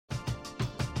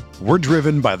We're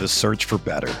driven by the search for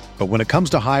better. But when it comes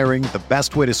to hiring, the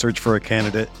best way to search for a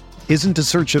candidate isn't to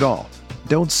search at all.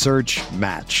 Don't search,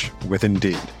 match with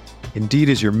Indeed. Indeed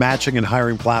is your matching and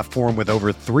hiring platform with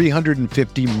over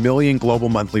 350 million global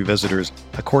monthly visitors,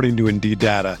 according to Indeed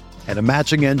data, and a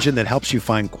matching engine that helps you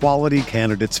find quality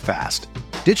candidates fast.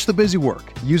 Ditch the busy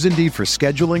work. Use Indeed for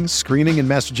scheduling, screening, and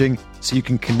messaging so you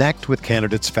can connect with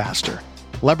candidates faster.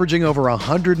 Leveraging over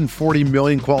 140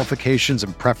 million qualifications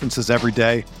and preferences every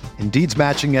day, Indeed's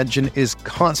matching engine is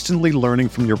constantly learning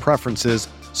from your preferences,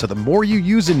 so the more you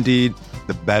use Indeed,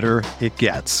 the better it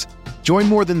gets. Join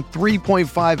more than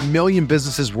 3.5 million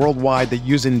businesses worldwide that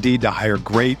use Indeed to hire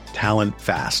great talent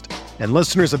fast. And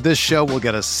listeners of this show will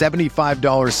get a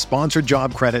 $75 sponsored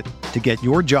job credit to get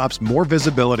your jobs more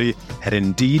visibility at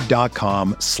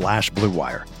Indeed.com/Blue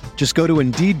Wire. Just go to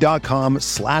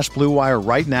Indeed.com/Blue Wire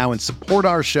right now and support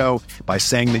our show by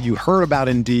saying that you heard about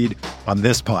Indeed on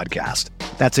this podcast.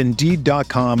 That's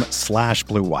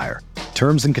Indeed.com/Blue Wire.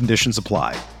 Terms and conditions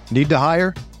apply. Need to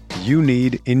hire? You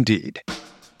need Indeed.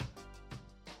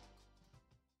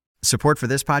 Support for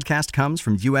this podcast comes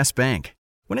from U.S. Bank.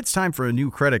 When it's time for a new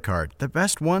credit card, the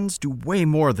best ones do way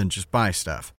more than just buy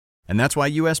stuff. And that's why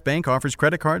U.S. Bank offers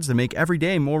credit cards that make every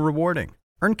day more rewarding.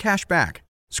 Earn cash back,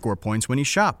 score points when you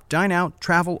shop, dine out,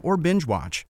 travel, or binge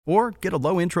watch, or get a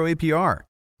low intro APR.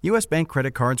 U.S. Bank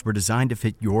credit cards were designed to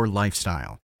fit your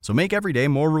lifestyle. So make every day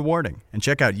more rewarding and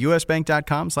check out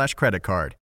usbank.com/credit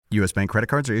card. U.S. Bank credit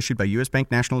cards are issued by U.S. Bank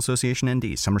National Association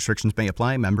ND. Some restrictions may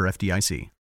apply. Member FDIC.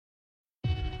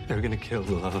 They're gonna kill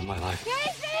the love of my life.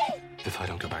 Casey! If I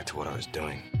don't go back to what I was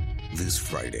doing. This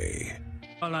Friday.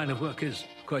 Our line of work is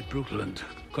quite brutal and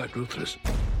quite ruthless.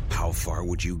 How far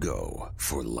would you go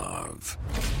for love?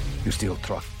 You steal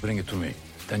truck, bring it to me.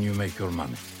 Then you make your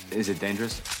money. Is it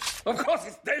dangerous? Of course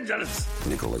it's dangerous!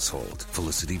 Nicholas Hoult,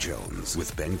 Felicity Jones,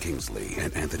 with Ben Kingsley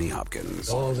and Anthony Hopkins.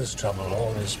 All this trouble,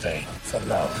 all this pain, for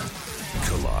love.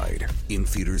 Collide. In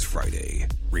theaters Friday.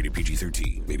 Rated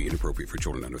PG-13. May be inappropriate for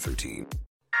children under 13.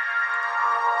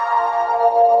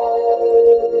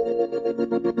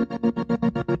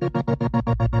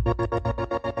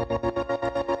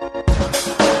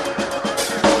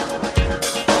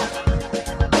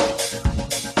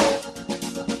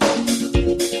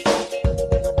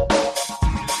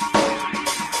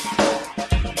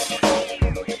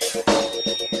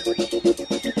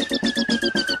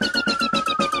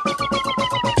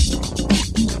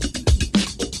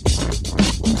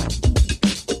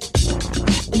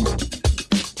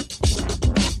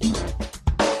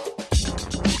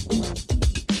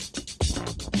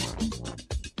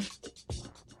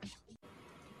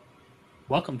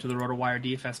 Welcome to the RotoWire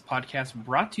DFS podcast,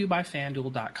 brought to you by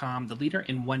FanDuel.com, the leader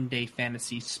in one-day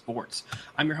fantasy sports.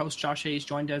 I'm your host, Josh Hayes,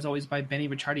 joined as always by Benny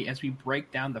Ricciardi as we break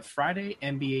down the Friday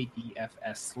NBA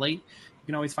DFS slate. You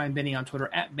can always find Benny on Twitter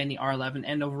at BennyR11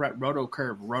 and over at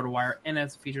RotoCurve, RotoWire, and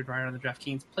as featured right on the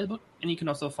DraftKings playbook. And you can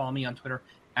also follow me on Twitter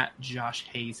at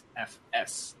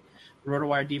JoshHayesFS. The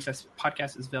RotoWire DFS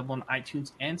podcast is available on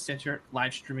iTunes and Stitcher,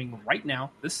 live streaming right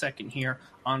now, this second here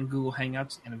on Google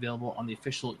Hangouts, and available on the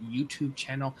official YouTube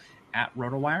channel at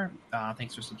RotoWire.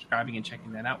 Thanks for subscribing and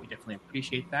checking that out. We definitely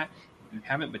appreciate that. If you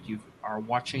haven't, but you are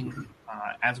watching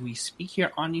as we speak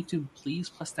here on YouTube, please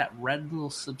press that red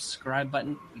little subscribe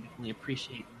button. We definitely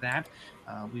appreciate that.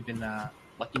 We've been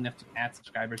lucky enough to add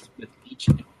subscribers with each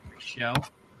and every show.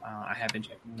 I have been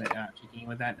checking in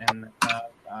with that, and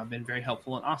been very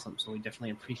helpful and awesome. So we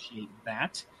definitely appreciate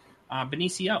that.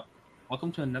 Benicio,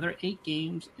 welcome to another 8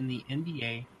 games in the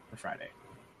NBA for Friday.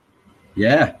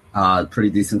 Yeah,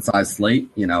 pretty decent sized slate.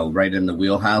 You know, right in the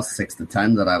wheelhouse, 6 to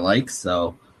 10 that I like.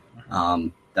 So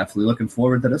definitely looking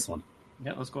forward to this one.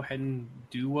 Yeah, let's go ahead and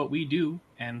do what we do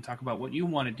and talk about what you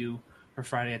want to do for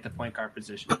Friday at the point guard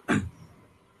position.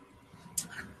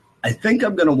 I think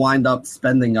I'm going to wind up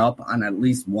spending up on at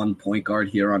least one point guard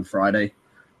here on Friday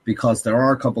because there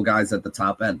are a couple guys at the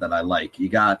top end that I like. You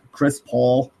got Chris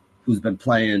Paul, who's been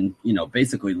playing, you know,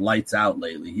 basically lights out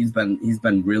lately. He's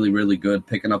been really, really good,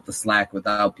 picking up the slack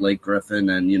without Blake Griffin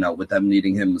and, you know, with them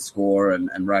needing him to score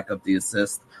and rack up the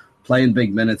assist, playing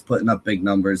big minutes, putting up big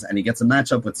numbers, and he gets a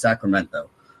matchup with Sacramento.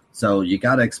 So you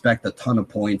got to expect a ton of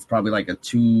points, probably like a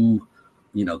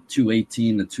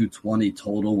 218 to 220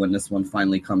 total when this one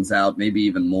finally comes out, maybe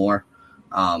even more.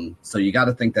 So you got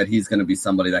to think that he's going to be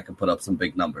somebody that can put up some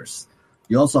big numbers.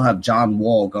 You also have John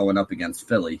Wall going up against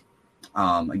Philly.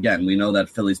 Again, we know that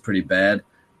Philly's pretty bad.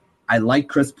 I like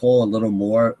Chris Paul a little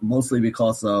more, mostly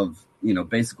because of, you know,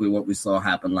 basically what we saw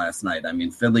happen last night. I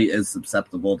mean, Philly is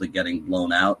susceptible to getting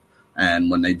blown out.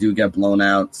 And when they do get blown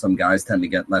out, some guys tend to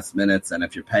get less minutes. And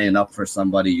if you're paying up for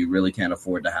somebody, you really can't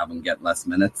afford to have them get less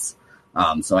minutes.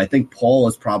 So I think Paul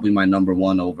is probably my number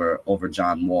one over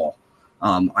John Wall.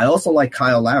 I also like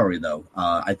Kyle Lowry, though.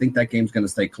 I think that game's going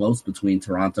to stay close between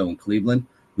Toronto and Cleveland.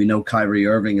 We know Kyrie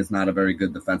Irving is not a very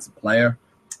good defensive player.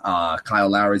 Kyle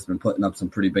Lowry's been putting up some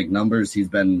pretty big numbers. He's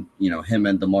been, him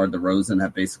and DeMar DeRozan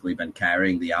have basically been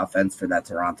carrying the offense for that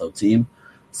Toronto team.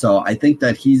 So I think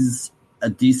that he's a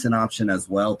decent option as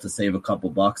well to save a couple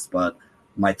bucks. But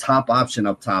my top option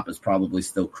up top is probably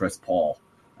still Chris Paul.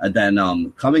 And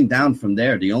then coming down from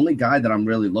there, the only guy that I'm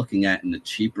really looking at in the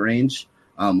cheap range,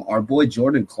 our boy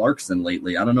Jordan Clarkson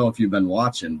lately. I don't know if you've been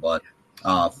watching, but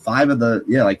 4 of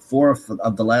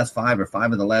the last 5 or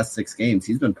 5 of the last 6 games,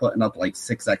 he's been putting up like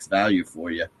 6x value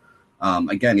for you.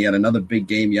 Again, he had another big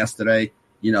game yesterday.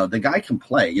 The guy can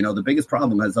play. The biggest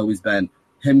problem has always been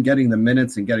him getting the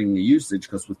minutes and getting the usage,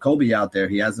 because with Kobe out there,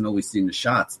 he hasn't always seen the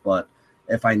shots. But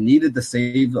if I needed to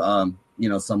save,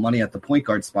 some money at the point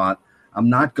guard spot, I'm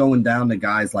not going down to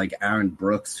guys like Aaron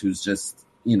Brooks, who's just,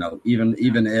 even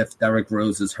if Derrick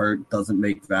Rose is hurt, doesn't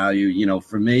make value.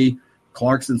 For me,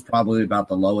 Clarkson's probably about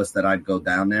the lowest that I'd go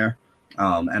down there.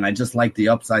 And I just like the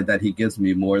upside that he gives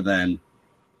me more than,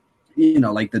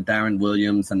 like the Darren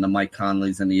Williams and the Mike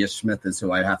Conleys and the Ish Smith is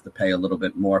who I have to pay a little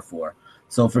bit more for.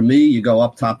 So for me, you go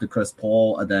up top to Chris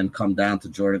Paul and then come down to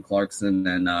Jordan Clarkson.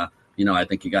 And, I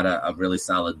think you got a really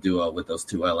solid duo with those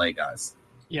 2 LA guys.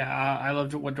 Yeah, I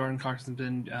loved what Jordan Clarkson's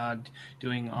been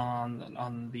doing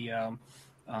on the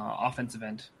offensive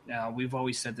end. We've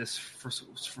always said this for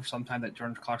some time, that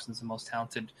Jordan Clarkson's the most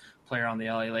talented player on the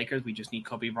LA Lakers. We just need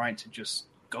Kobe Bryant to just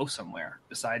go somewhere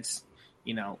besides,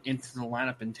 into the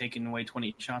lineup and taking away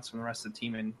 20 shots from the rest of the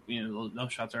team. And,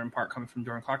 those shots are in part coming from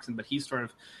Jordan Clarkson, but he's sort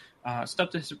of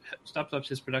stepped up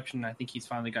his production. I think he's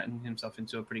finally gotten himself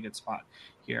into a pretty good spot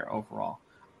here overall.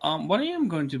 What I am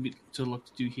going to look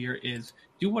to do here is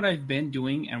do what I've been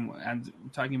doing, and I'm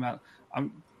talking about,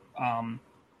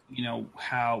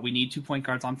 how we need 2 point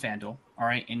guards on FanDuel. All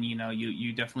right. And,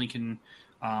 you definitely can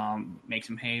make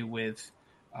some hay with,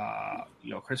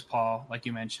 Chris Paul, like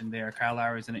you mentioned there. Kyle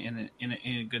Lowry is in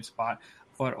a good spot.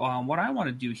 But what I want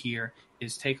to do here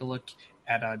is take a look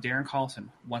at Darren Collison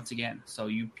once again. So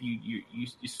you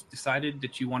decided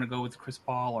that you want to go with Chris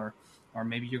Paul, or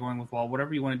maybe you're going with Wall,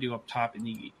 whatever you want to do up top.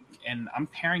 And I'm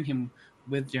pairing him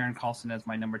with Darren Collison as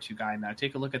my number 2 guy. Now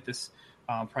take a look at this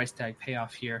price tag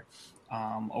payoff here.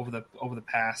 Over the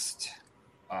past,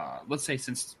 let's say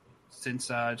since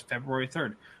February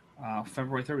 3rd.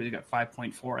 February 3rd, we got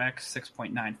 5.4x,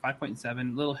 6.9,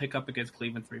 5.7, little hiccup against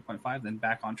Cleveland, 3.5, then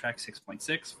back on track,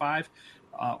 6.6, 5,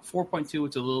 4.2,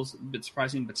 it's a little bit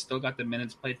surprising, but still got the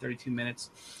minutes played, 32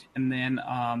 minutes. And then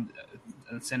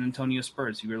San Antonio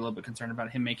Spurs, you were a little bit concerned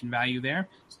about him making value there,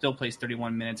 still plays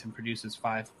 31 minutes and produces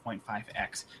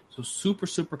 5.5x. So super,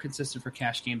 super consistent for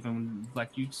cash games. And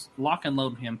like you lock and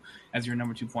load him as your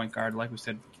number 2 point guard. Like we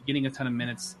said, getting a ton of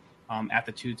minutes at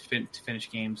the 2 to finish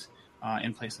games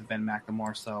in place of Ben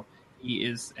McLemore. So he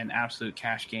is an absolute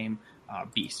cash game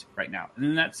beast right now. And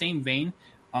in that same vein,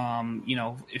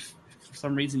 if for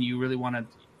some reason you really want to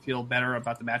feel better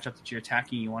about the matchup that you're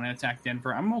attacking, you want to attack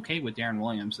Denver, I'm okay with Darren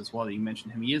Williams as well. That you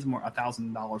mentioned him. He is more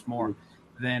 $1,000 more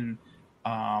than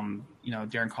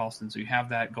Darren Collison. So you have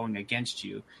that going against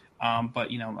you. But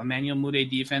Emmanuel Mudiay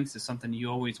defense is something you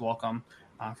always welcome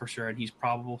for sure. And he's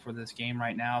probable for this game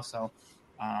right now. So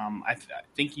I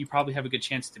think you probably have a good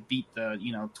chance to beat the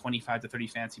 25 to 30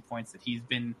 fantasy points that he's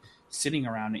been sitting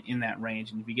around in that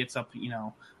range. And if he gets up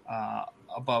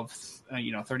above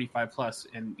 35 plus,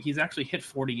 and he's actually hit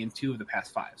 40 in 2 of the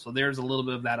past 5, so there's a little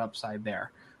bit of that upside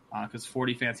there, because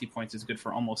 40 fantasy points is good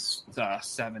for almost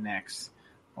 7x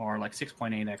or like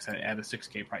 6.8x at a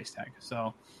 6K price tag.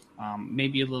 So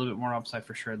maybe a little bit more upside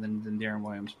for sure than Darren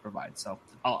Williams provides. So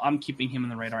I'm keeping him in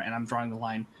the radar, and I'm drawing the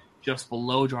line just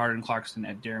below Jordan Clarkson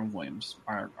at Darren Williams.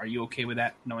 Are you okay with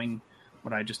that, knowing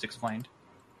what I just explained?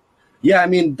 Yeah, I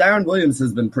mean, Darren Williams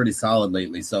has been pretty solid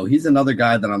lately, so he's another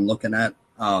guy that I'm looking at.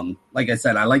 Like I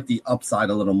said, I like the upside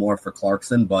a little more for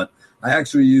Clarkson, but I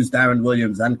actually used Darren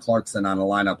Williams and Clarkson on a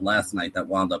lineup last night that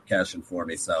wound up cashing for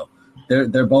me. So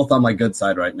they're both on my good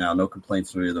side right now. No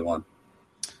complaints for either one.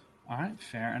 All right,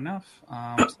 fair enough.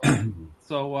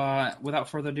 So without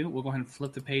further ado, we'll go ahead and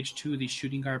flip the page to the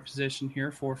shooting guard position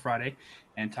here for Friday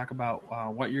and talk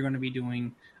about what you're going to be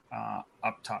doing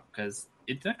up top, because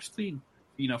it's actually,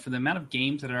 for the amount of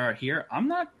games that are here, I'm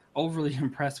not overly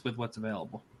impressed with what's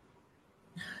available.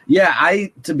 Yeah,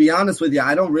 to be honest with you,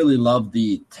 I don't really love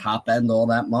the top end all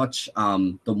that much.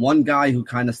 The one guy who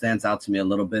kind of stands out to me a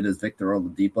little bit is Victor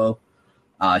Oladipo.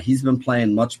 He's been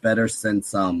playing much better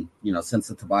since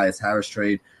the Tobias Harris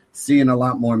trade, seeing a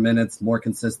lot more minutes, more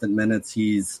consistent minutes.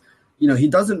 He's, he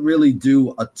doesn't really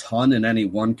do a ton in any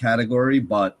one category,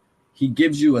 but he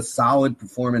gives you a solid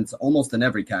performance almost in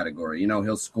every category.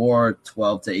 He'll score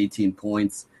 12 to 18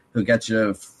 points. He'll get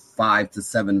you 5 to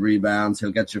 7 rebounds.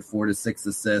 He'll get you 4 to 6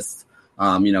 assists.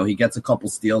 He gets a couple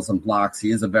steals and blocks.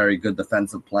 He is a very good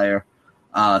defensive player.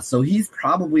 So he's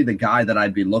probably the guy that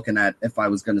I'd be looking at if I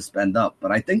was going to spend up.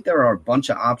 But I think there are a bunch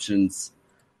of options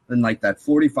in like that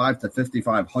 45 to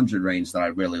 5,500 range that I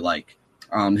really like.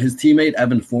 His teammate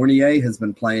Evan Fournier has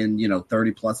been playing,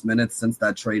 30-plus minutes since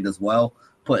that trade as well,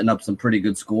 putting up some pretty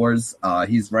good scores.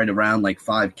 He's right around like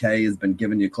 5K, has been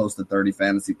giving you close to 30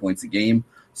 fantasy points a game.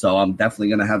 So I'm definitely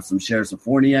going to have some shares of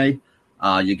Fournier.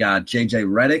 You got JJ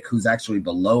Redick, who's actually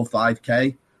below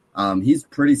 5K. He's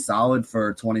pretty solid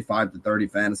for 25 to 30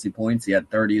 fantasy points. He had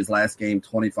 30 his last game,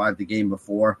 25 the game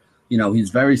before. He's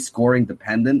very scoring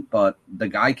dependent, but the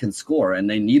guy can score, and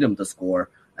they need him to score.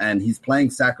 And he's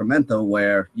playing Sacramento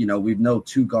where, we know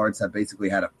two guards have basically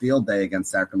had a field day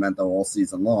against Sacramento all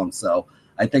season long. So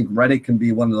I think Redick can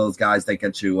be one of those guys that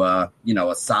gets you, a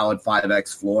solid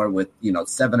 5X floor with,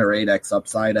 7 or 8X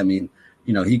upside. I mean,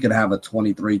 he could have a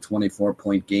 23,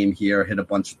 24-point game here, hit a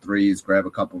bunch of threes, grab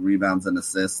a couple rebounds and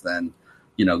assists, and,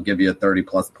 give you a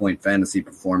 30-plus point fantasy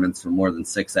performance for more than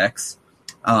 6X.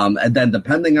 And then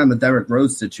depending on the Derrick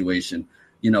Rose situation,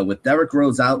 with Derrick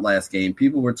Rose out last game,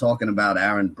 people were talking about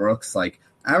Aaron Brooks. Like,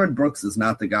 Aaron Brooks is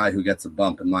not the guy who gets a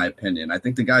bump, in my opinion. I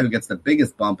think the guy who gets the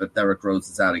biggest bump if Derrick Rose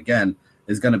is out again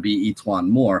is going to be Etuan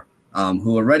Moore,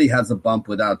 who already has a bump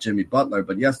without Jimmy Butler,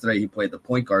 but yesterday he played the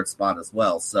point guard spot as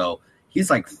well. So he's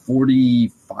like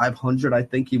 4,500, I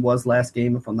think he was last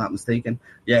game, if I'm not mistaken.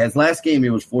 Yeah, his last game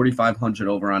he was 4,500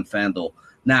 over on FanDuel.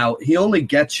 Now, he only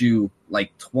gets you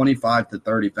like 25 to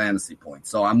 30 fantasy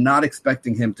points. So I'm not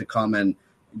expecting him to come and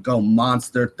go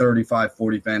monster 35,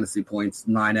 40 fantasy points,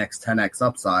 9X, 10X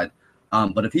upside.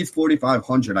 But if he's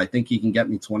 4,500, I think he can get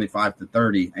me 25 to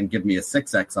 30 and give me a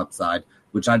 6X upside,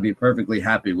 which I'd be perfectly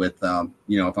happy with,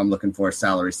 if I'm looking for a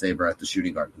salary saver at the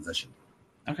shooting guard position.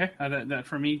 Okay, that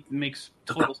for me makes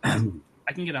total sense.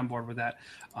 I can get on board with that.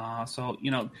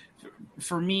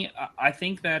 For me, I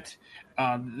think that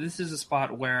this is a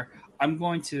spot where I'm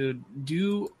going to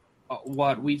do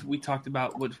what we talked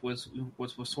about, which was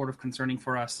sort of concerning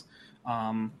for us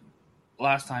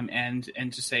last time, and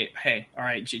to say, hey, all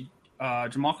right,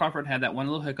 Jamal Crawford had that one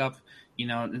little hiccup, in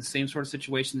the same sort of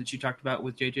situation that you talked about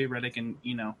with JJ Redick, and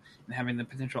and having the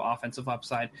potential offensive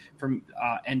upside from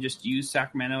and just use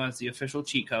Sacramento as the official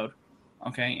cheat code.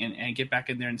 Okay, and get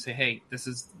back in there and say, hey, this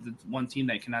is the one team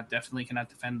that definitely cannot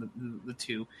defend the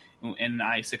two. And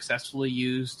I successfully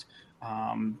used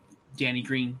Danny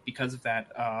Green because of that.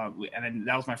 And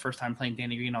that was my first time playing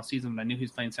Danny Green all season, but I knew he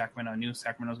was playing Sacramento. I knew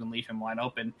Sacramento was going to leave him wide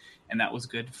open, and that was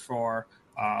good for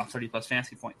 30-plus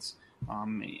fantasy points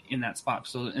in that spot.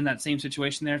 So in that same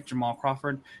situation there, Jamal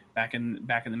Crawford back in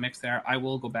the mix there, I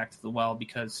will go back to the well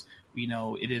because we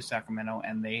know it is Sacramento,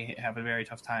 and they have a very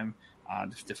tough time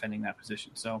defending that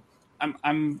position. So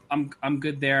I'm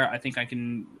good there. I think I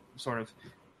can sort of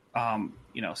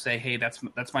say, hey,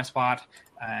 that's my spot,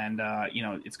 and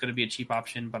it's going to be a cheap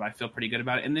option, but I feel pretty good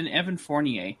about it. And then Evan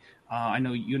Fournier, I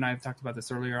know you and I have talked about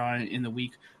this earlier on in the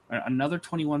week. Another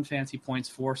 21 fantasy points,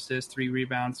 4 assists, 3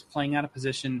 rebounds, playing out of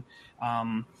position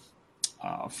for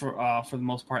the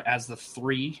most part as the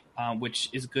 3, which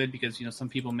is good because some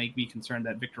people may be concerned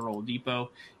that Victor Oladipo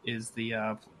is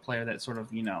the player that sort of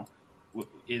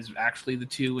is actually the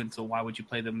 2, and so why would you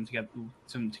play them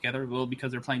together? Well,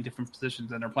 because they're playing different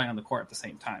positions and they're playing on the court at the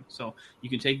same time. So you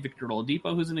can take Victor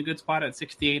Oladipo, who's in a good spot at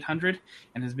 6,800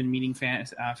 and has been meeting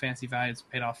fantasy values,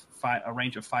 paid off a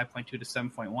range of 5.2 to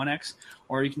 7.1x,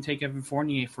 or you can take Evan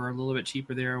Fournier for a little bit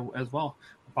cheaper there as well.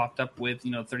 Popped up with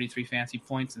 33 fantasy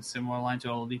points and similar line to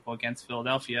Oladipo against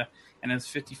Philadelphia, and it's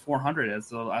 5,400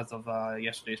 as of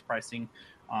yesterday's pricing,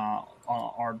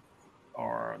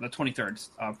 or the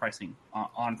 23rd pricing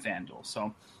on FanDuel.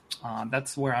 So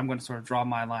that's where I'm going to sort of draw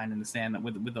my line in the sand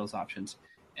with those options.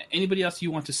 Anybody else you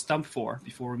want to stump for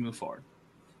before we move forward?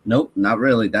 Nope, not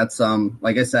really. That's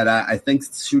like I said, I think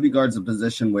shooting guard's a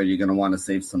position where you're going to want to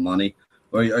save some money,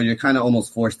 or you're kind of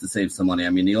almost forced to save some money. I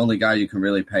mean, the only guy you can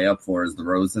really pay up for is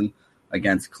DeRozan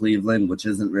against Cleveland, which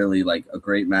isn't really like a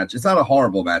great match. It's not a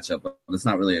horrible matchup, but it's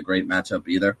not really a great matchup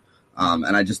either.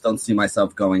 And I just don't see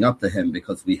myself going up to him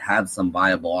because we have some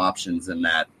viable options in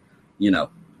that,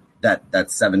 that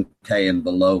 7K and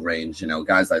below range,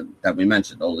 guys that we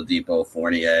mentioned, Oladipo,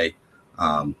 Fournier,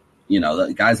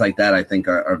 guys like that, I think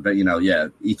are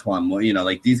Etuan Moore,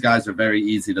 like these guys are very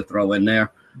easy to throw in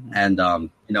there and,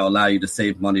 allow you to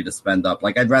save money to spend up.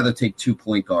 Like I'd rather take 2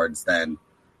 point guards than,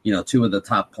 two of the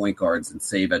top point guards and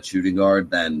save at shooting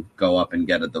guard than go up and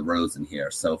get a DeRozan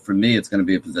here. So for me, it's going to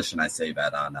be a position I save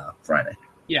at on Friday.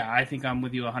 Yeah, I think I'm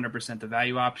with you 100%. The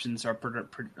value options are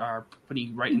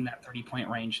putting right in that 30-point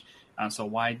range. So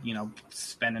why,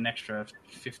 spend an extra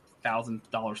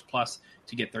 $50,000 plus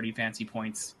to get 30 fancy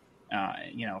points,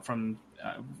 from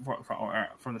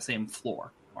the same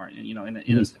floor or, in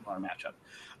a similar matchup.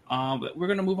 But we're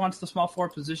going to move on to the small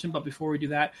forward position. But before we do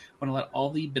that, I want to let all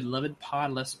the beloved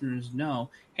pod listeners know,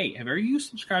 hey, are you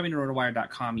subscribing to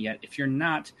RotoWire.com yet? If you're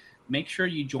not, make sure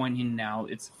you join in now.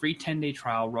 It's a free 10-day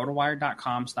trial,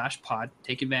 rotowire.com/pod.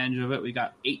 Take advantage of it. We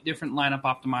got 8 different lineup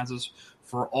optimizers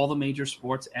for all the major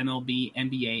sports: MLB,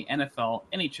 NBA, NFL,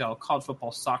 NHL, college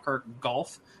football, soccer,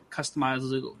 golf,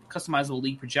 customizable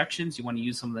league projections. You want to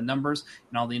use some of the numbers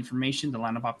and all the information, the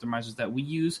lineup optimizers that we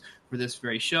use for this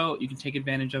very show. You can take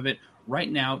advantage of it right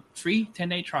now. Free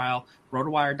 10-day trial,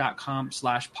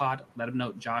 rotowire.com/pod. Let them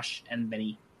know Josh and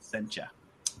Benny sent you.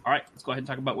 All right, let's go ahead and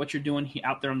talk about what you're doing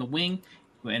out there on the wing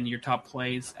and your top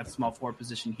plays at the small forward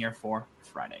position here for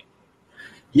Friday.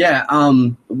 Yeah,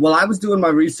 well, I was doing my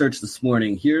research this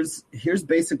morning. Here's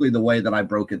basically the way that I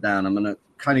broke it down. I'm going to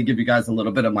kind of give you guys a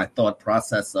little bit of my thought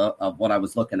process of what I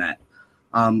was looking at.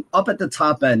 Up at the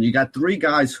top end, you got 3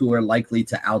 guys who are likely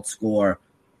to outscore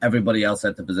everybody else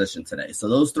at the position today. So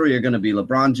those 3 are going to be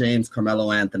LeBron James,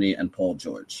 Carmelo Anthony, and Paul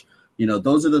George.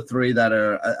 Those are the 3 that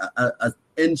are an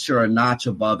inch or a notch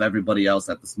above everybody else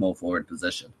at the small forward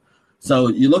position. So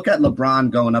you look at LeBron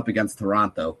going up against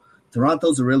Toronto.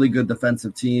 Toronto's a really good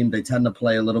defensive team. They tend to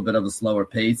play a little bit of a slower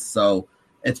pace, so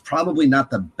it's probably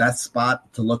not the best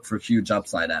spot to look for huge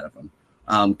upside out of him.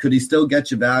 Could he still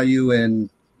get you value in,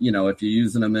 if you're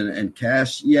using him in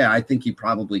cash? Yeah, I think he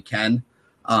probably can,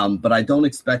 but I don't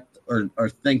expect or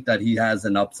think that he has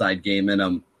an upside game in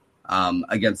him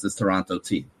against this Toronto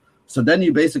team. So then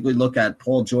you basically look at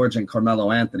Paul George and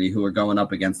Carmelo Anthony, who are going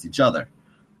up against each other.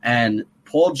 And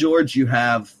Paul George, you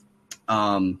have,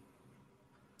 the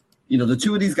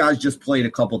 2 of these guys just played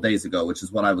a couple days ago, which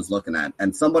is what I was looking at.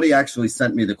 And somebody actually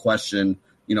sent me the question,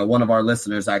 one of our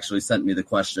listeners actually sent me the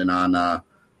question on,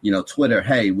 Twitter,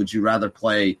 hey, would you rather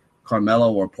play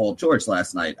Carmelo or Paul George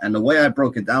last night? And the way I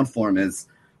broke it down for him is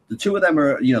the 2 of them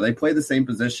are, they play the same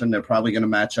position. They're probably going to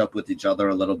match up with each other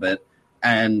a little bit.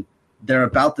 And they're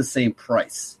about the same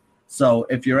price. So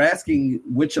if you're asking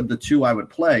which of the 2 I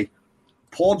would play,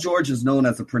 Paul George is known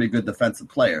as a pretty good defensive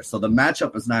player. So the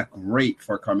matchup is not great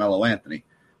for Carmelo Anthony.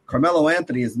 Carmelo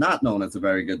Anthony is not known as a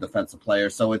very good defensive player.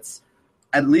 So it's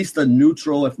at least a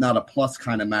neutral, if not a plus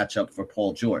kind of matchup for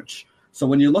Paul George. So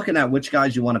when you're looking at which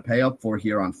guys you want to pay up for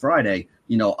here on Friday,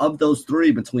 of those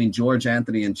 3 between George,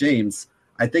 Anthony, and James,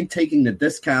 I think taking the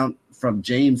discount from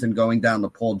James and going down to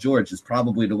Paul George is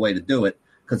probably the way to do it.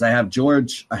 Because I have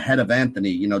George ahead of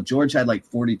Anthony. George had like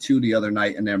 42 the other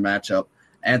night in their matchup.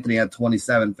 Anthony had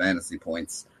 27 fantasy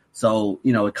points. So,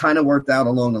 it kind of worked out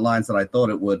along the lines that I thought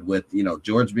it would with,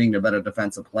 George being the better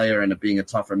defensive player and it being a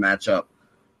tougher matchup,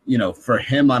 for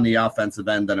him on the offensive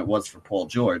end than it was for Paul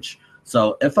George.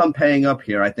 So if I'm paying up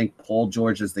here, I think Paul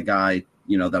George is the guy,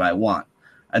 that I want.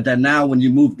 And then now when you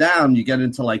move down, you get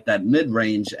into like that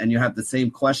mid-range and you have the same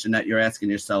question that you're asking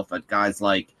yourself at guys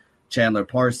like Chandler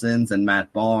Parsons and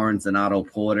Matt Barnes and Otto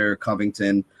Porter,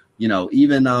 Covington,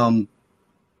 even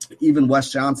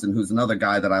Wes Johnson, who's another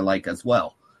guy that I like as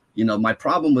well. My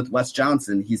problem with Wes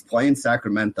Johnson, he's playing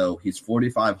Sacramento. He's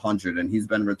 4,500 and he's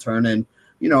been returning,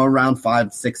 around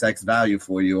 5-6x value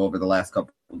for you over the last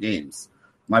couple of games.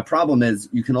 My problem is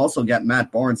you can also get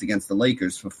Matt Barnes against the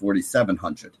Lakers for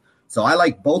 4,700. So I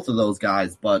like both of those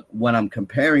guys, but when I'm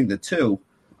comparing the 2,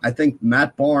 I think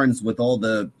Matt Barnes with all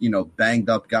the,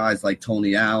 banged up guys like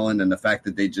Tony Allen and the fact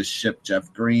that they just shipped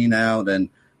Jeff Green out and,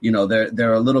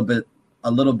 they're a little bit,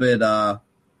 undermanned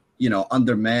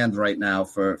right now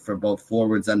for both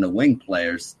forwards and the wing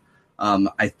players.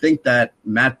 I think that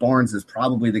Matt Barnes is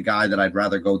probably the guy that I'd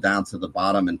rather go down to the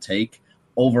bottom and take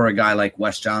over a guy like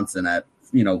Wes Johnson at,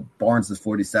 Barnes is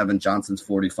 47, Johnson's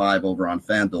 45 over on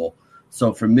FanDuel.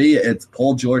 So for me, it's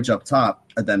Paul George up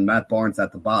top and then Matt Barnes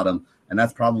at the bottom. And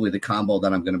that's probably the combo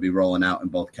that I'm going to be rolling out in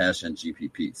both cash and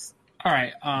GPPs. All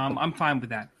right. I'm fine with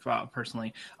that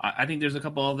personally. I think there's a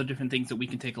couple other different things that we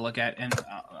can take a look at, and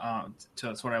so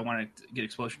that's what I want to get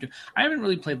exposure to. I haven't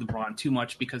really played LeBron too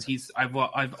much because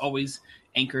I've always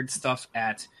anchored stuff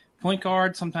at point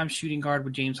guard, sometimes shooting guard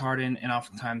with James Harden, and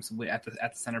oftentimes at the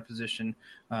center position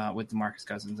with DeMarcus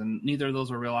Cousins. And neither of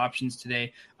those are real options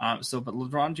today. But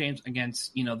LeBron James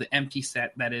against the empty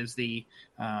set that is the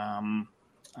Toronto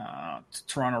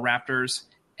Raptors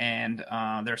and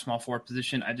their small forward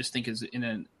position, I just think is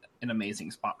in an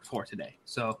amazing spot for today.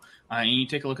 So and you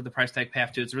take a look at the price tag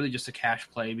path too. It's really just a cash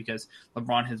play because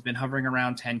LeBron has been hovering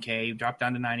around 10K, dropped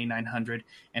down to 9,900,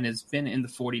 and has been in the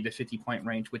 40 to 50 point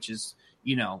range, which is,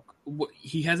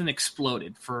 he hasn't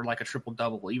exploded for like a triple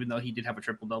double, even though he did have a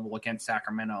triple double against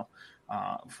Sacramento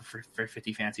for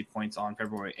 50 fancy points on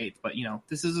February 8th. But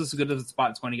this is as good as a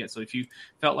spot it's going to get. So if you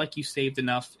felt like you saved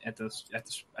enough at the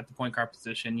point guard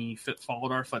position, you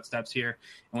followed our footsteps here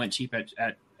and went cheap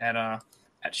at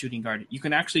shooting guard, you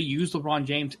can actually use LeBron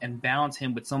James and balance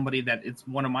him with somebody that it's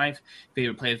one of my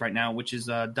favorite players right now, which is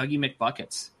Dougie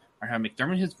McBuckets.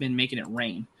 McDermott has been making it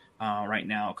rain right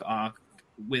now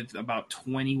with about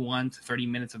 21 to 30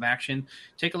 minutes of action.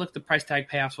 Take a look at the price tag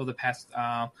payoffs for the past,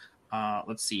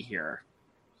 let's see here.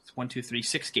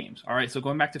 6 games. All right, so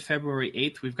going back to February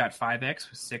 8th, we've got 5X,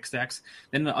 6X.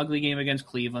 Then the ugly game against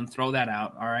Cleveland, throw that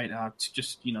out. All right,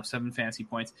 just 7 fantasy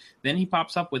points. Then he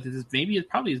pops up with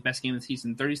probably his best game of the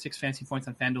season, 36 fantasy points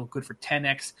on FanDuel, good for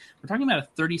 10X. We're talking about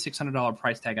a $3,600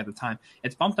 price tag at the time.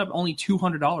 It's bumped up only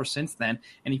 $200 since then,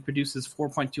 and he produces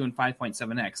 4.2 and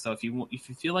 5.7X. So if you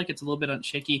feel like it's a little bit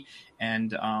shaky and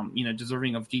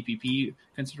deserving of GPP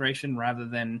consideration rather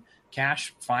than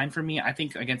cash, fine for me. I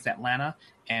think against Atlanta,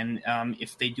 and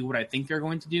if they do what I think they're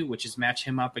going to do, which is match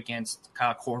him up against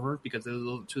Kyle Korver, because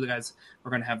those two of the guys are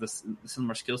going to have the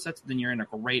similar skill sets, then you're in a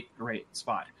great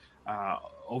spot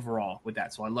overall with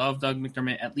that. So I love Doug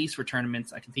McDermott, at least for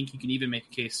tournaments. I think you can even make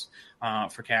a case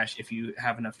for cash if you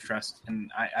have enough trust. And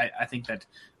I think that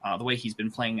the way he's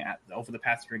been playing over the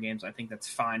past 3 games, I think that's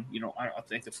fine. I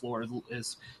think the floor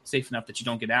is safe enough that you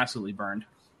don't get absolutely burned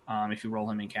if you roll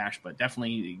him in cash, but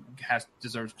definitely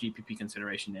deserves GPP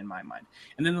consideration in my mind.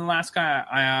 And then the last guy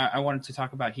I wanted to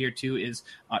talk about here too is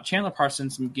Chandler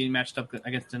Parsons getting matched up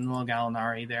against Danilo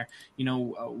Gallinari there.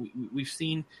 We've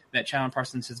seen that Chandler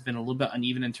Parsons has been a little bit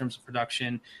uneven in terms of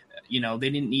production. They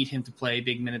didn't need him to play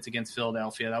big minutes against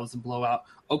Philadelphia. That was a blowout.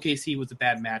 OKC was a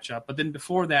bad matchup. But then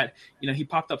before that, he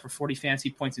popped up for 40 fantasy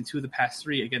points in 2 of the past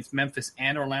 3 against Memphis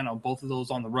and Orlando, both of those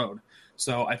on the road.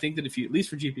 So I think that if you, at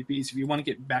least for GPPs, if you want to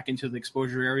get back into the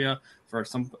exposure area for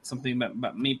something that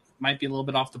might be a little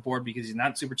bit off the board because he's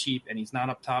not super cheap and he's not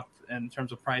up top in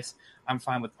terms of price, I'm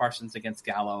fine with Parsons against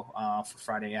Gallo for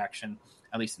Friday action,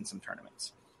 at least in some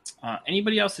tournaments.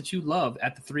 Anybody else that you love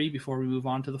at the 3 before we move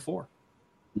on to the 4?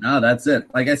 No, that's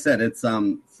it. Like I said, it's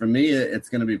for me, it's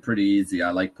going to be pretty easy. I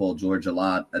like Paul George a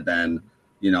lot. And then,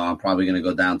 I'm probably going to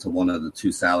go down to one of the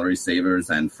 2 salary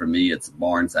savers. And for me, it's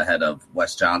Barnes ahead of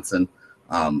Wes Johnson.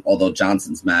 Although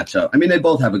Johnson's matchup, they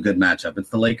both have a good matchup. It's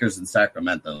the Lakers and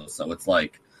Sacramento. So it's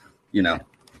like,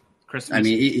 Christmas.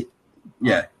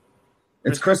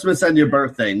 It's Christmas and your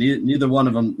birthday. Neither one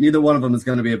of them is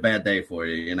going to be a bad day for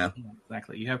you, Yeah,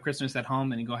 exactly. You have Christmas at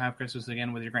home and you go have Christmas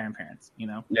again with your grandparents,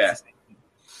 Yeah.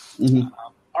 Mm-hmm.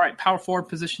 All right, power forward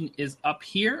position is up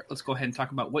here. Let's go ahead and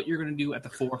talk about what you're going to do at the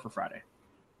 4 for Friday.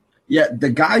 Yeah, the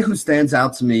guy who stands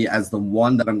out to me as the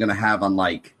one that I'm going to have on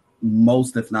like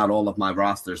most, if not all, of my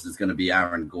rosters is going to be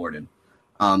Aaron Gordon.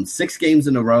 6 games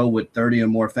in a row with 30 or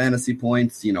more fantasy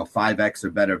points, 5X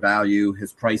or better value.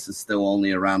 His price is still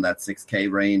only around that 6K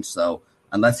range. So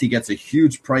unless he gets a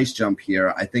huge price jump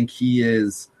here, I think he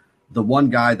is the one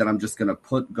guy that I'm just going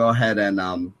to go ahead and,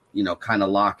 kind of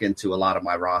lock into a lot of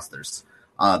my rosters.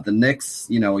 The Knicks,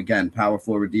 again, power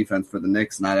forward defense for the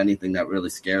Knicks, not anything that really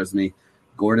scares me.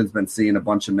 Gordon's been seeing a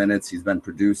bunch of minutes. He's been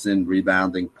producing,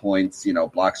 rebounding, points,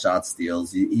 block shots,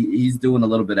 steals. He's doing a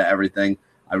little bit of everything.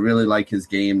 I really like his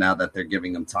game now that they're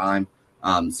giving him time.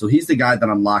 So he's the guy that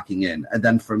I'm locking in. And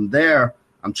then from there,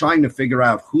 I'm trying to figure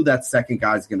out who that second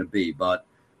guy is going to be. But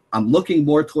I'm looking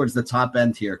more towards the top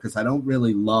end here because I don't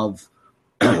really love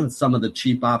some of the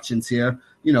cheap options here.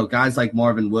 Guys like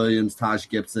Marvin Williams, Taj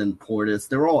Gibson, Portis,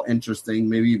 they're all interesting,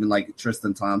 maybe even like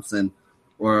Tristan Thompson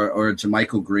or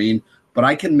JaMychal Green. But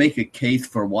I can make a case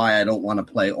for why I don't want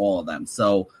to play all of them.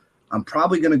 So I'm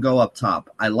probably going to go up top.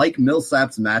 I like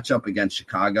Millsap's matchup against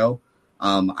Chicago.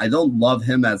 I don't love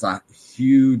him as a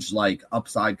huge,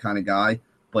 upside kind of guy,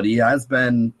 but he has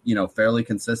been, fairly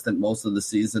consistent most of the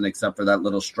season, except for that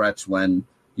little stretch when,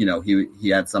 he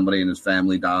had somebody in his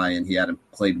family die and he hadn't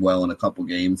played well in a couple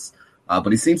games.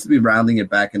 But he seems to be rounding it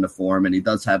back into form, and he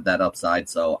does have that upside.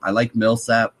 So I like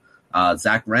Millsap.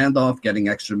 Zach Randolph getting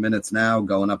extra minutes now,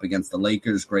 going up against the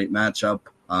Lakers. Great matchup.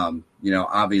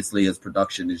 Obviously his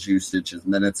production, his usage, his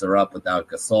minutes are up without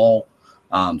Gasol.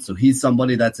 So he's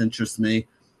somebody that's interests me.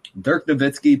 Dirk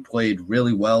Nowitzki played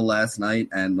really well last night,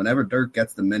 and whenever Dirk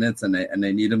gets the minutes and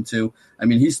they need him to,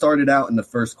 he started out in the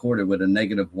first quarter with a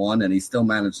 -1, and he still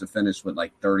managed to finish with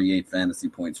 38 fantasy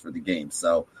points for the game.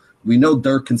 So we know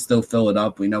Dirk can still fill it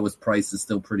up. We know his price is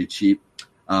still pretty cheap.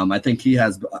 I think he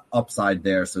has upside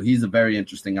there, so he's a very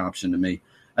interesting option to me.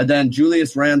 And then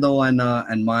Julius Randle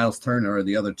and Miles Turner are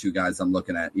the other two guys I'm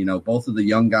looking at. Both of the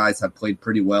young guys have played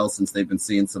pretty well since they've been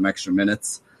seeing some extra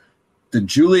minutes. The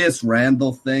Julius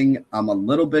Randle thing, I'm a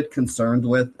little bit concerned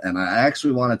with, and I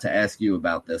actually wanted to ask you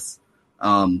about this.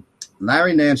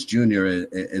 Larry Nance Jr.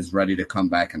 is ready to come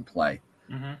back and play.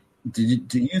 Mm-hmm.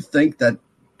 Do you think that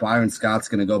Byron Scott's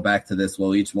going to go back to this?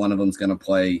 Well, each one of them is going to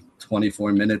play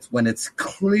 24 minutes when it's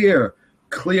clear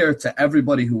to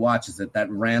everybody who watches it that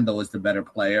Randall is the better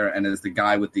player and is the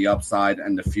guy with the upside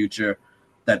and the future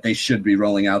that they should be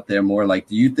rolling out there more. Like,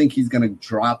 do you think he's going to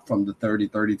drop from the 30,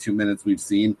 32 minutes we've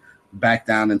seen back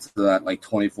down into that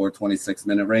 24, 26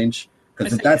 minute range?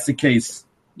 Because if that's the case,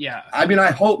 yeah, I mean,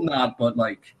 I hope not, but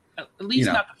at least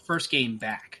not the first game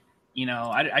back.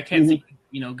 I can't think,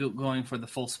 going for the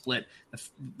full split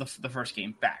the first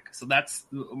game back. So that's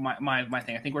my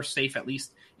thing. I think we're safe at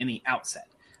least in the outset.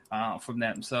 From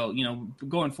them. So,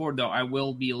 going forward, though, I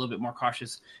will be a little bit more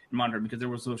cautious and monitoring because there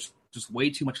was just way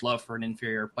too much love for an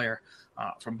inferior player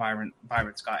from Byron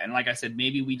Scott. And like I said,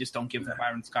 maybe we just don't give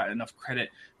Byron Scott enough credit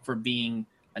for being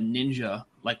a ninja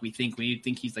like we think. We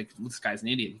think he's like, this guy's an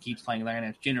idiot. He keeps playing Larry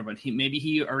Nance Jr., but maybe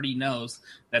he already knows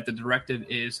that the directive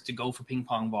is to go for ping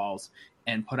pong balls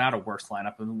and put out a worse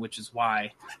lineup, which is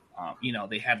why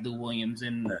they had Lou Williams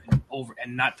in over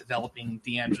and not developing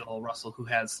D'Angelo Russell, who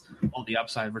has all the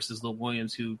upside, versus Lou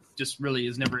Williams, who just really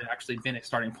has never actually been a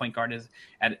starting point guard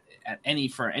at any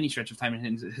stretch of time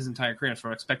in his entire career. So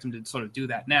I expect him to sort of do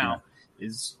that now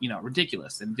is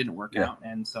ridiculous and didn't work out.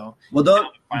 And so,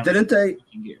 didn't they?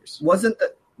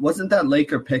 Wasn't that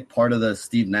Laker pick part of the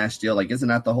Steve Nash deal? Isn't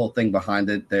that the whole thing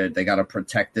behind it? They got a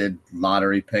protected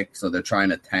lottery pick, so they're trying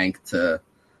to tank to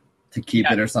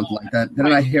keep it or something like that.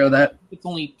 Didn't I hear that?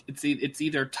 It's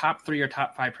either top 3 or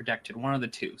top 5 protected, one of the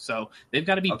two. So they've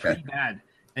got to be pretty bad.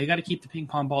 They got to keep the ping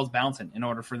pong balls bouncing in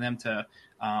order for them to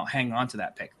hang on to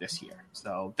that pick this year.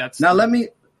 So that's now.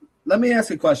 Let me ask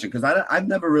a question, because I've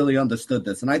never really understood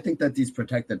this, and I think that these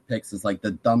protected picks is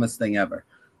the dumbest thing ever.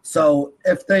 So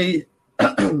if they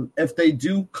are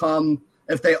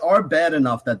bad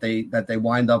enough that they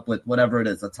wind up with whatever it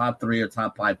is, a top 3 or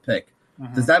top 5 pick,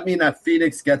 does that mean that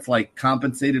Phoenix gets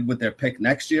compensated with their pick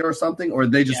next year or something, or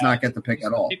they just not get the pick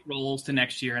at all? Pick rolls to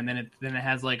next year, and then it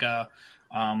has I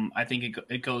think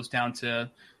it goes down to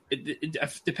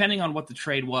depending on what the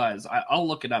trade was. I'll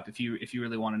look it up if you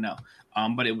really want to know.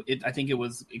 But I think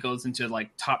it goes into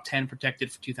top 10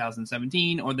 protected for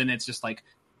 2017, or then it's just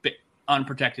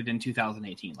unprotected in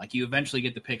 2018. You eventually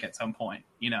get the pick at some point,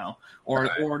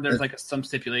 or there's some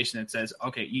stipulation that says,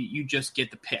 okay, you just get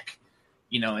the pick,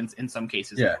 in some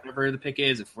cases, whatever the pick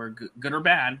is, if we're good or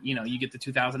bad, you get the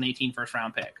 2018 first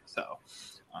round pick. So,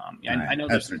 I know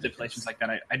there's some stipulations like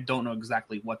that. I don't know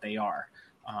exactly what they are.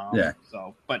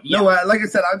 So, but no, like I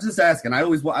said, I'm just asking. I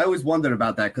always wondered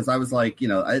about that, because I was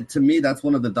to me, that's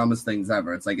one of the dumbest things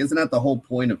ever. It's isn't that the whole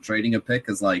point of trading a pick?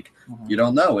 Is you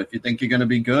don't know if you think you're going to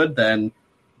be good, then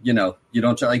you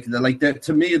don't try.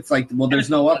 To me, it's well, there's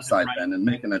no upside then in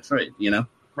making a trade.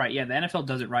 Right? Yeah, the NFL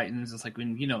does it right, and it's just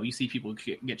when you see people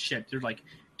get shit, they're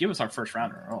give us our first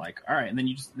rounder, or all right, and then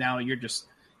you're just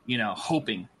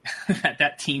hoping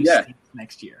that team stinks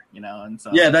next year, and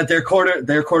so that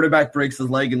their quarterback breaks his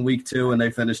leg in week 2 and they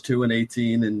finish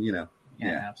 2-18, and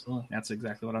absolutely, that's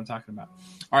exactly what I'm talking about.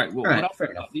 All right, well, what else?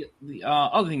 The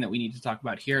other thing that we need to talk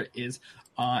about here is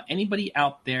anybody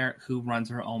out there who runs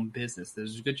their own business.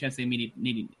 There's a good chance they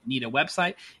need a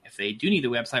website. If they do need a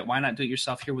website, why not do it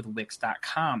yourself here with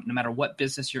Wix.com? No matter what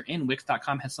business you're in,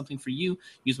 Wix.com has something for you.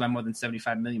 Used by more than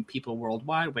 75 million people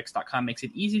worldwide, Wix.com makes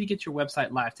it easy to get your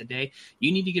website live today.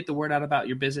 You need to get the word out about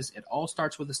your business. It all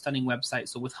starts with a stunning website.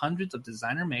 So with hundreds of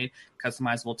designer-made,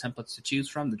 customizable templates to choose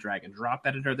from, the drag-and-drop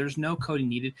editor, there's no coding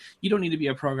needed. You don't need to be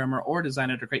a programmer or a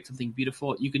designer to create something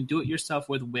beautiful. You can do it yourself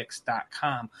with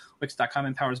Wix.com. Wix.com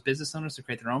empowers business owners to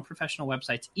create their own professional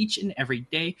websites each and every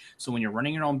day. So when you're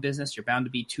running your own business, you're bound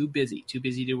to be too busy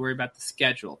to worry about the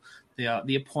schedule,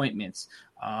 the appointments,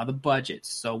 the budgets.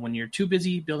 So when you're too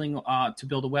busy building to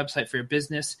build a website for your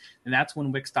business, then that's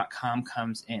when Wix.com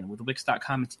comes in. With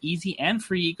Wix.com, it's easy and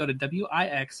free. Go to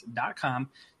Wix.com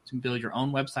to build your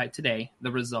own website today.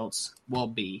 The results will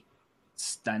be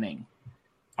stunning.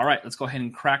 All right, let's go ahead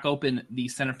and crack open the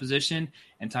center position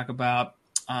and talk about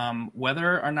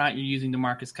whether or not you're using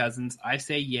DeMarcus Cousins. I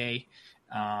say yay.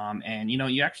 And,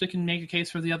 you actually can make a case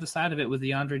for the other side of it with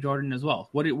DeAndre Jordan as well.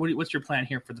 What's your plan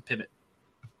here for the pivot?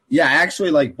 Yeah, I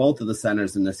actually like both of the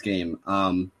centers in this game.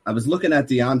 I was looking at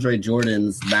DeAndre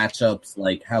Jordan's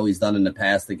matchups, how he's done in the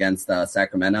past against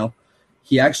Sacramento.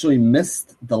 He actually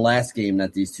missed the last game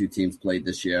that these two teams played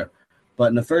this year. But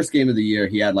in the first game of the year,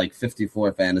 he had like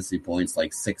 54 fantasy points,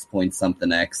 like 6 point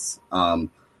something X.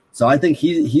 So I think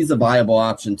he's a viable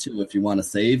option too if you want to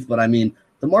save. But I mean,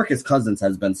 DeMarcus Cousins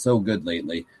has been so good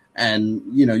lately. And,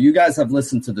 you guys have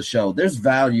listened to the show. There's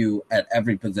value at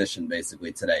every position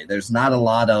basically today. There's not a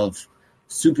lot of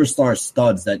superstar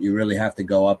studs that you really have to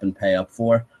go up and pay up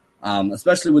for,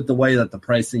 especially with the way that the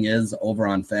pricing is over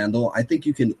on FanDuel. I think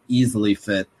you can easily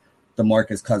fit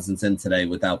DeMarcus Cousins in today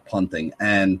without punting.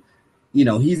 And,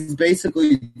 he's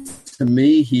basically, to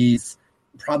me, he's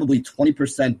probably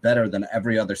 20% better than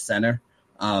every other center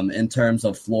in terms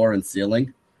of floor and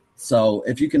ceiling. So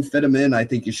if you can fit him in, I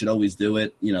think you should always do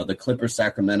it. The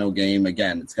Clippers-Sacramento game,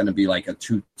 again, it's going to be like a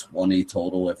 220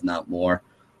 total, if not more.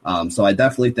 So I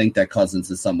definitely think that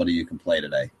Cousins is somebody you can play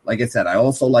today. Like I said, I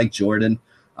also like Jordan.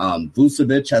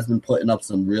 Vucevic has been putting up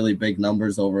some really big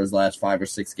numbers over his last 5 or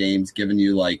 6 games, giving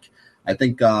you I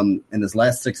think in his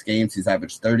last 6 games, he's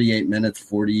averaged 38 minutes,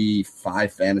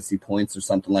 45 fantasy points or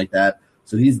something like that.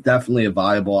 So he's definitely a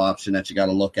viable option that you got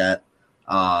to look at.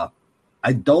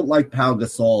 I don't like Pau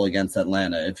Gasol against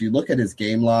Atlanta. If you look at his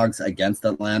game logs against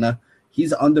Atlanta,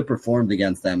 he's underperformed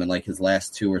against them in like his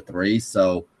last 2 or 3.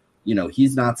 So,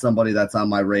 he's not somebody that's on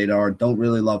my radar. Don't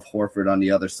really love Horford on the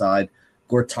other side.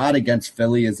 Gortat against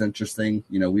Philly is interesting.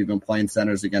 We've been playing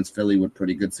centers against Philly with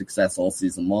pretty good success all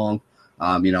season long.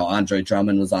 Andre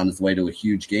Drummond was on his way to a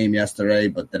huge game yesterday,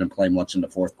 but didn't play much in the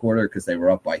fourth quarter because they were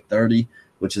up by 30,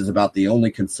 which is about the only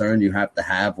concern you have to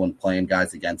have when playing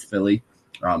guys against Philly.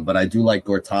 But I do like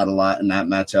Gortat a lot in that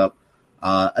matchup.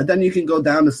 And then you can go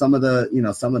down to some of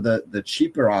the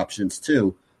cheaper options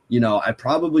too. I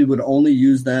probably would only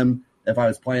use them if I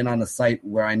was playing on a site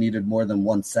where I needed more than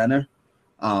one center.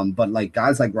 But like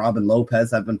guys like Robin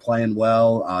Lopez have been playing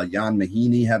well. Jan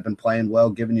Mahinmi have been playing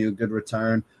well, giving you a good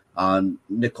return.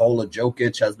 Nikola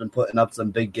Jokic has been putting up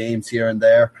some big games here and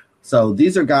there. So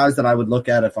these are guys that I would look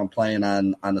at if I'm playing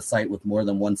on a site with more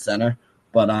than one center.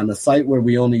 But on the site where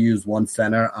we only use one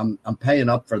center, I'm paying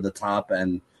up for the top.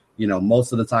 And,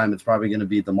 most of the time it's probably going to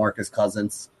be DeMarcus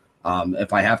Cousins.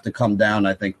 If I have to come down,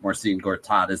 I think Marcin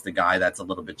Gortat is the guy that's a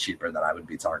little bit cheaper that I would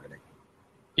be targeting.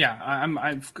 Yeah,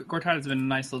 Gortat has been a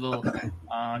nice little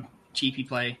cheapy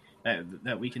play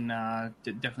that we can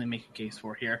definitely make a case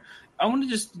for here. I want to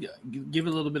just give a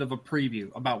little bit of a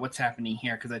preview about what's happening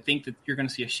here because I think that you're going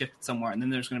to see a shift somewhere, and then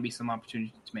there's going to be some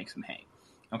opportunity to make some hay.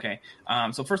 Okay,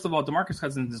 so first of all, DeMarcus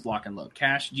Cousins is lock and load,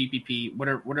 cash, GPP,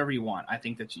 whatever you want. I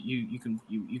think that you can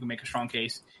make a strong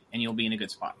case and you'll be in a good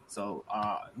spot. So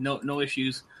no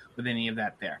issues with any of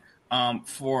that there.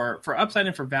 For upside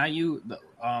and for value,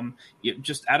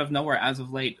 just out of nowhere as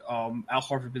of late, Al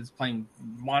Horford is playing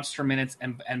monster minutes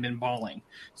and been balling.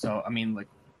 So I mean, like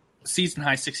season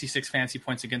high 66 fantasy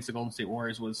points against the Golden State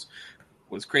Warriors was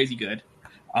crazy good.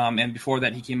 And before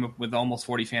that, he came up with almost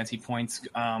 40 fantasy points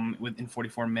within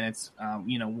 44 minutes.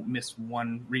 Missed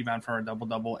one rebound for a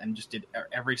double-double and just did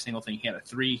every single thing. He had a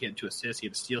 3, he had 2 assists, he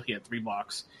had a steal, he had 3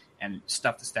 blocks, and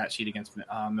stuffed the stat sheet against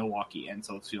Milwaukee. And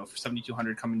so, for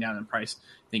 7,200 coming down in price,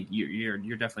 I think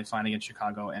you're definitely fine against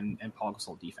Chicago and Paul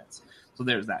Gasol defense. So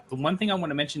there's that. The one thing I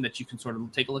want to mention that you can sort of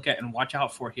take a look at and watch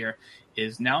out for here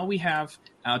is now we have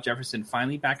Al Jefferson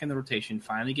finally back in the rotation,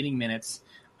 finally getting minutes.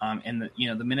 And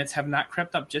the minutes have not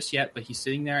crept up just yet, but he's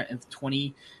sitting there in the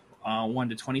 21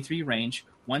 to 23 range.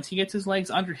 Once he gets his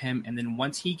legs under him, and then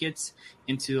once he gets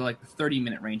into like the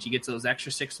 30-minute range, he gets those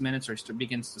extra 6 minutes or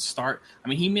begins to start. I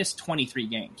mean, he missed 23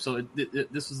 games, so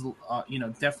this is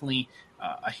definitely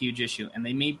a huge issue. And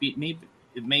it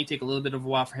may take a little bit of a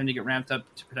while for him to get ramped up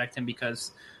to protect him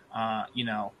because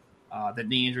the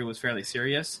knee injury was fairly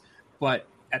serious, but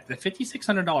at the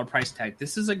 $5,600 price tag,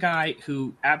 this is a guy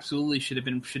who absolutely should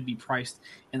be priced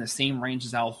in the same range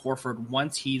as Al Horford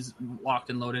once he's locked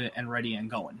and loaded and ready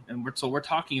and going. And we're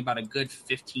talking about a good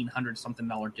 $1,500 something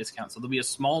discount. So there'll be a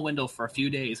small window for a few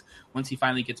days once he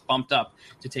finally gets bumped up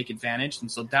to take advantage.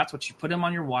 And so that's what you put him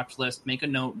on your watch list. Make a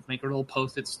note, make a little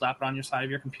post-it, slap it on your side of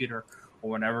your computer or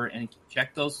whatever, and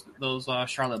check those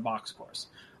Charlotte box scores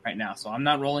right now. So I'm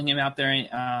not rolling him out there,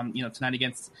 tonight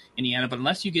against Indiana. But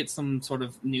unless you get some sort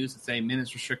of news that say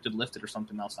minutes restricted, lifted, or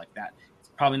something else like that, it's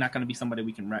probably not going to be somebody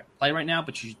we can play right now.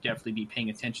 But you should definitely be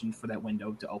paying attention for that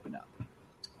window to open up.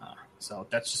 So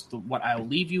that's just what I'll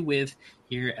leave you with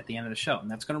here at the end of the show. And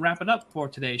that's going to wrap it up for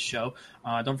today's show.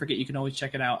 Don't forget, you can always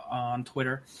check it out on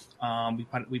Twitter.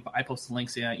 I post the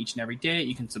links each and every day.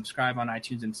 You can subscribe on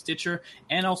iTunes and Stitcher.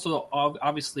 And also,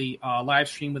 obviously, live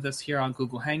stream with us here on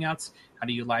Google Hangouts. How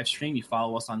do you live stream? You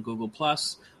follow us on Google+.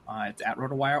 It's at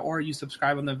RotoWire, or you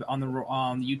subscribe on the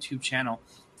YouTube channel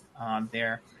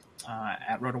there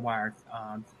at RotoWire.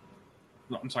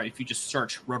 if you just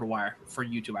search RotoWire for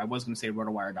YouTube. I was going to say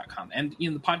rotowire.com. And the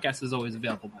podcast is always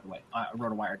available, by the way, at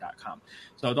rotowire.com.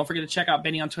 So don't forget to check out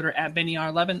Benny on Twitter at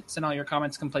BennyR11. Send all your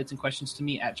comments, complaints, and questions to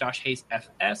me at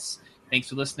JoshHayesFS. Thanks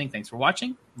for listening. Thanks for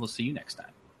watching. We'll see you next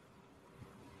time.